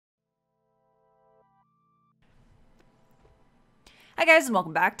Hi guys and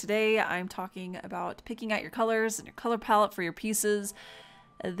welcome back. Today I'm talking about picking out your colors and your color palette for your pieces.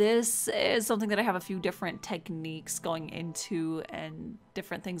 This is something that I have a few different techniques going into and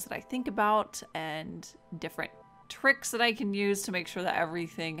different things that I think about and different tricks that I can use to make sure that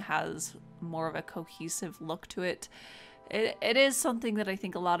everything has more of a cohesive look to it. It is something that I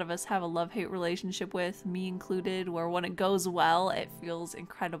think a lot of us have a love-hate relationship with, me included, where when it goes well, it feels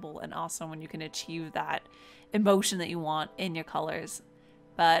incredible and awesome when you can achieve that emotion that you want in your colors.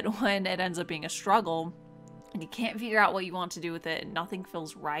 But when it ends up being a struggle and you can't figure out what you want to do with it and nothing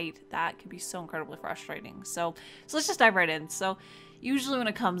feels right, that can be so incredibly frustrating. So let's just dive right in. So usually when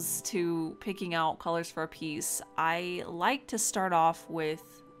it comes to picking out colors for a piece, I like to start off with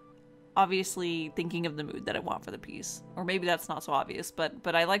obviously thinking of the mood that I want for the piece. Or maybe that's not so obvious, but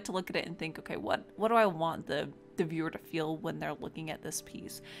I like to look at it and think, okay, what do I want the viewer to feel when they're looking at this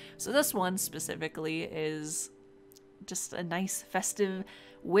piece? So this one specifically is just a nice festive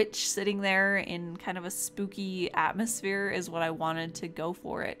witch sitting there in kind of a spooky atmosphere is what I wanted to go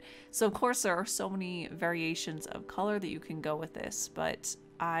for it. So of course there are so many variations of color that you can go with this, but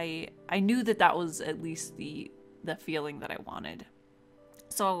I knew that that was at least the feeling that I wanted.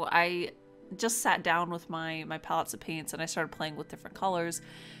 So I just sat down with my palettes of paints and I started playing with different colors,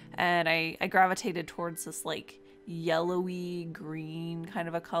 and I gravitated towards this like yellowy green kind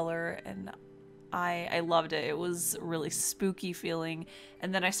of a color, and I loved it. It was really spooky feeling.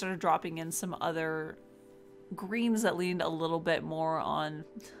 And then I started dropping in some other greens that leaned a little bit more on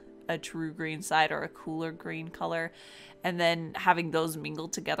a true green side or a cooler green color, and then having those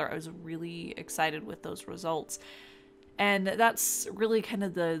mingled together, I was really excited with those results. And that's really kind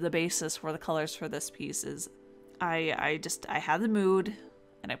of the basis for the colors for this piece. Is I had the mood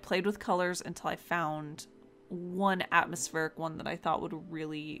and I played with colors until I found one atmospheric one that I thought would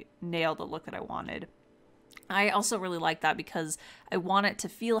really nail the look that I wanted. I also really like that because I want it to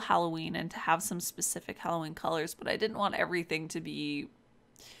feel Halloween and to have some specific Halloween colors, but I didn't want everything to be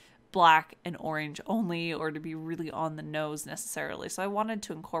black and orange only or to be really on the nose necessarily. So I wanted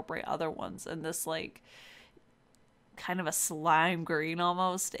to incorporate other ones, and this like kind of a slime green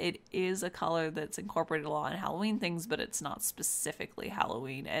almost. It is a color that's incorporated a lot in Halloween things, but it's not specifically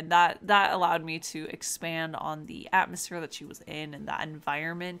Halloween. And that allowed me to expand on the atmosphere that she was in and that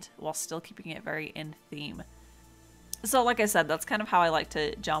environment while still keeping it very in theme. So like I said, that's kind of how I like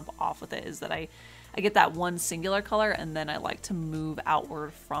to jump off with it, is that I get that one singular color and then I like to move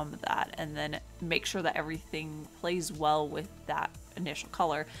outward from that and then make sure that everything plays well with that initial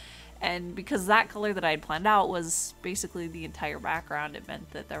color. And because that color that I had planned out was basically the entire background, it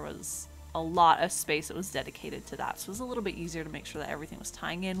meant that there was a lot of space that was dedicated to that. So it was a little bit easier to make sure that everything was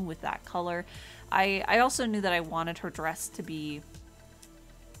tying in with that color. I also knew that I wanted her dress to be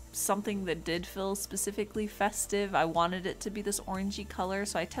something that did feel specifically festive. I wanted it to be this orangey color,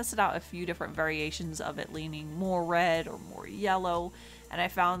 so I tested out a few different variations of it leaning more red or more yellow, and I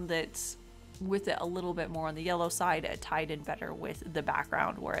found that with it a little bit more on the yellow side, it tied in better with the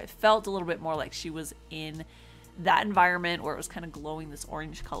background, where it felt a little bit more like she was in that environment where it was kind of glowing this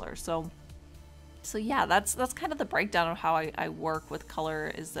orange color. So yeah, that's kind of the breakdown of how I work with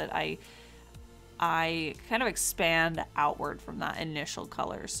color, is that I kind of expand outward from that initial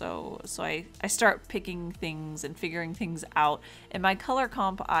color. So I start picking things and figuring things out. In my color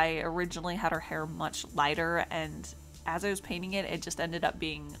comp, I originally had her hair much lighter, and as I was painting it, it just ended up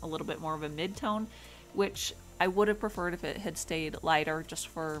being a little bit more of a mid-tone, which I would have preferred if it had stayed lighter, just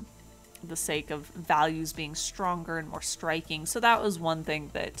for the sake of values being stronger and more striking. So that was one thing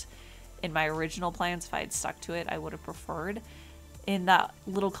that in my original plans, if I had stuck to it, I would have preferred. In that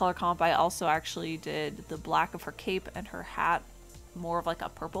little color comp, I also actually did the black of her cape and her hat more of like a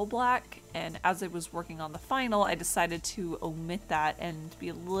purple black, and as I was working on the final, I decided to omit that and be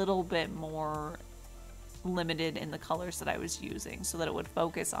a little bit more limited in the colors that I was using so that it would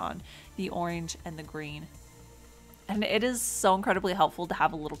focus on the orange and the green. And it is so incredibly helpful to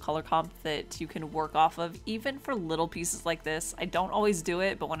have a little color comp that you can work off of, even for little pieces like this. I don't always do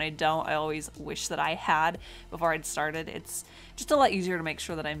it, but when I don't, I always wish that I had before I'd started. It's just a lot easier to make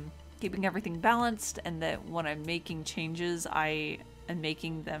sure that I'm keeping everything balanced, and that when I'm making changes, I am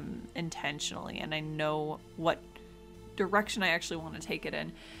making them intentionally and I know what direction I actually want to take it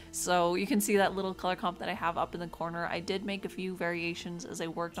in. So you can see that little color comp that I have up in the corner. I did make a few variations as I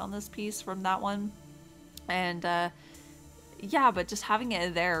worked on this piece from that one. And yeah, but just having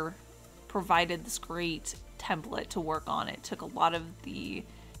it there provided this great template to work on. It took a lot of the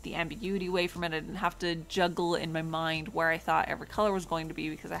ambiguity away from it. I didn't have to juggle in my mind where I thought every color was going to be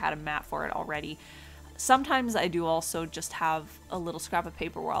because I had a map for it already. Sometimes I do also just have a little scrap of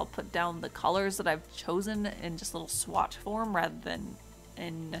paper where I'll put down the colors that I've chosen in just little swatch form rather than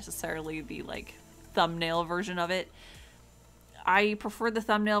in necessarily the like thumbnail version of it. I prefer the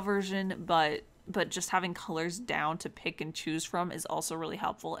thumbnail version, but just having colors down to pick and choose from is also really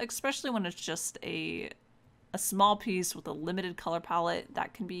helpful, especially when it's just a small piece with a limited color palette.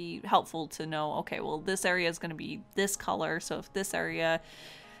 That can be helpful to know, okay, well, this area is going to be this color, so if this area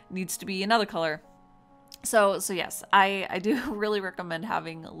needs to be another color. So yes, I do really recommend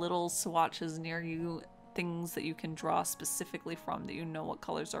having little swatches near you, things that you can draw specifically from, that you know what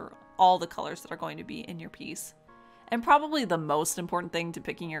colors are, all the colors that are going to be in your piece. And probably the most important thing to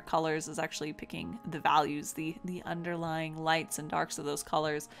picking your colors is actually picking the values, the underlying lights and darks of those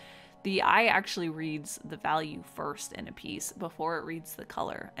colors. The eye actually reads the value first in a piece before it reads the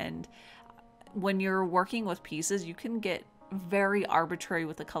color. And when you're working with pieces, you can get very arbitrary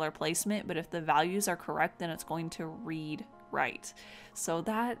with the color placement, but if the values are correct, then it's going to read right. So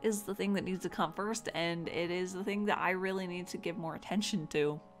that is the thing that needs to come first, and it is the thing that I really need to give more attention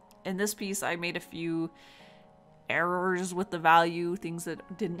to. In this piece, I made a few errors with the value, things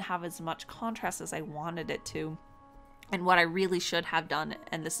that didn't have as much contrast as I wanted it to. And what I really should have done,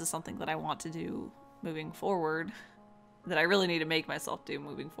 and this is something that I want to do moving forward, that I really need to make myself do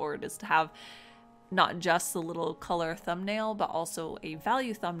moving forward, is to have not just the little color thumbnail, but also a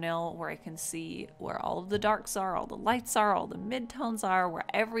value thumbnail where I can see where all of the darks are, all the lights are, all the midtones are, where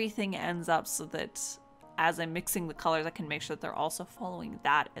everything ends up, so that as I'm mixing the colors, I can make sure that they're also following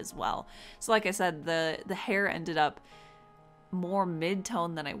that as well. So like I said, the hair ended up more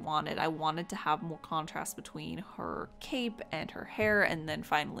mid-tone than I wanted. I wanted to have more contrast between her cape and her hair, and then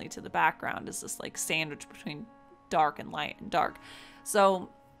finally to the background is this like sandwich between dark and light and dark. So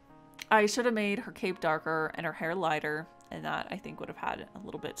I should have made her cape darker and her hair lighter, and that I think would have had a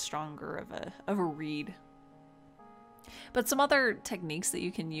little bit stronger of a read. But some other techniques that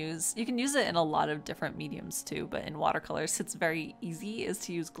you can use it in a lot of different mediums too, but in watercolors it's very easy, is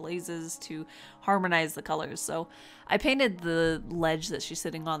to use glazes to harmonize the colors. So I painted the ledge that she's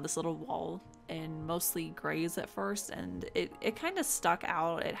sitting on, this little wall, in mostly grays at first, and it kind of stuck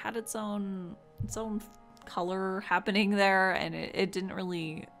out. It had its own color happening there, and it didn't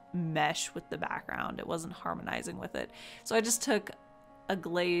really mesh with the background. It wasn't harmonizing with it. So I just took a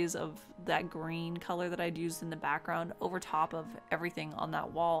glaze of that green color that I'd used in the background over top of everything on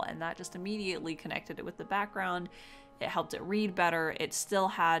that wall, and that just immediately connected it with the background. It helped it read better. It still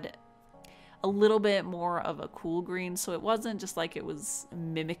had a little bit more of a cool green, so it wasn't just like it was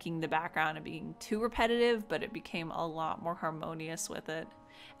mimicking the background and being too repetitive, but it became a lot more harmonious with it.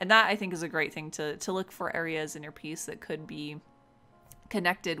 And that, I think, is a great thing to look for areas in your piece that could be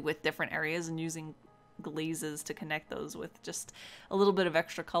connected with different areas, and using glazes to connect those with just a little bit of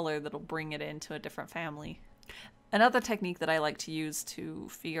extra color that'll bring it into a different family. Another technique that I like to use to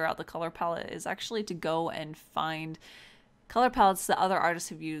figure out the color palette is actually to go and find color palettes that other artists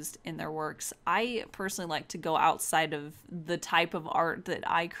have used in their works. I personally like to go outside of the type of art that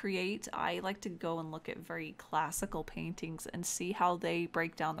I create. I like to go and look at very classical paintings and see how they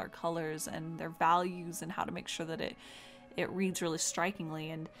break down their colors and their values, and how to make sure that it reads really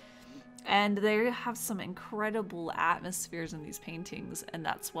strikingly. And they have some incredible atmospheres in these paintings, and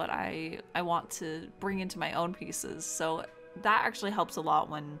that's what I want to bring into my own pieces. So that actually helps a lot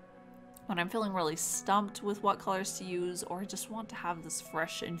when I'm feeling really stumped with what colors to use, or just want to have this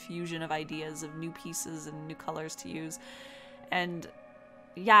fresh infusion of ideas of new pieces and new colors to use. And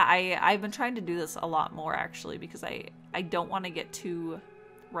yeah, I've been trying to do this a lot more, actually, because I don't want to get too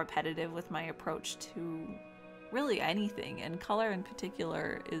repetitive with my approach to really anything, and color in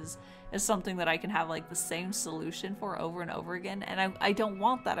particular is something that I can have like the same solution for over and over again, and I don't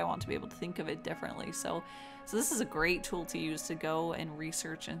want that. I want to be able to think of it differently. So this is a great tool to use to go and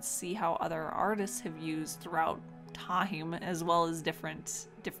research and see how other artists have used throughout time, as well as different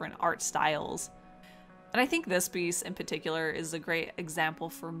art styles. And I think this piece in particular is a great example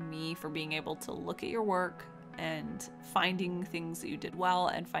for me for being able to look at your work and finding things that you did well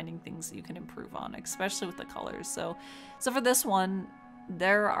and finding things that you can improve on, especially with the colors. So for this one,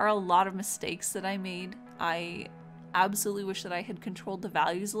 there are a lot of mistakes that I made. I absolutely wish that I had controlled the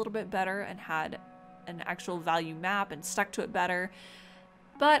values a little bit better and had an actual value map and stuck to it better.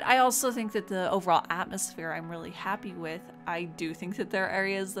 But I also think that the overall atmosphere I'm really happy with. I do think that there are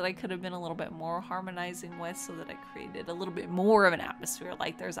areas that I could have been a little bit more harmonizing with, so that I created a little bit more of an atmosphere.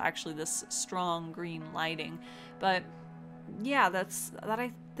 Like there's actually this strong green lighting. But yeah, that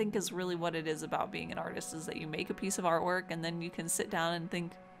I think is really what it is about being an artist, is that you make a piece of artwork and then you can sit down and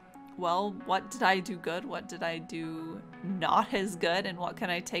think, well, what did I do good? What did I do not as good? And what can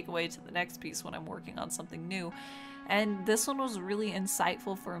I take away to the next piece when I'm working on something new? And this one was really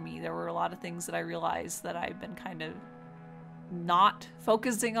insightful for me. There were a lot of things that I realized that I've been kind of not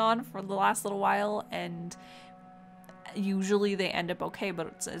focusing on for the last little while, and usually they end up okay,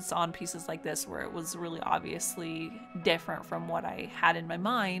 but it's on pieces like this where it was really obviously different from what I had in my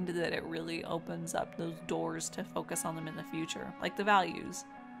mind, that it really opens up those doors to focus on them in the future, like the values.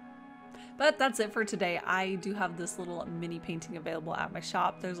 But that's it for today. I do have this little mini painting available at my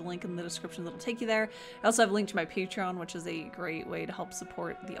shop. There's a link in the description that'll take you there. I also have a link to my Patreon, which is a great way to help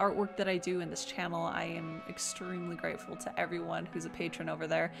support the artwork that I do in this channel. I am extremely grateful to everyone who's a patron over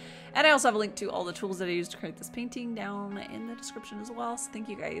there. And I also have a link to all the tools that I used to create this painting down in the description as well. So thank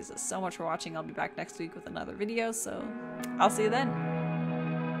you guys so much for watching. I'll be back next week with another video, so I'll see you then.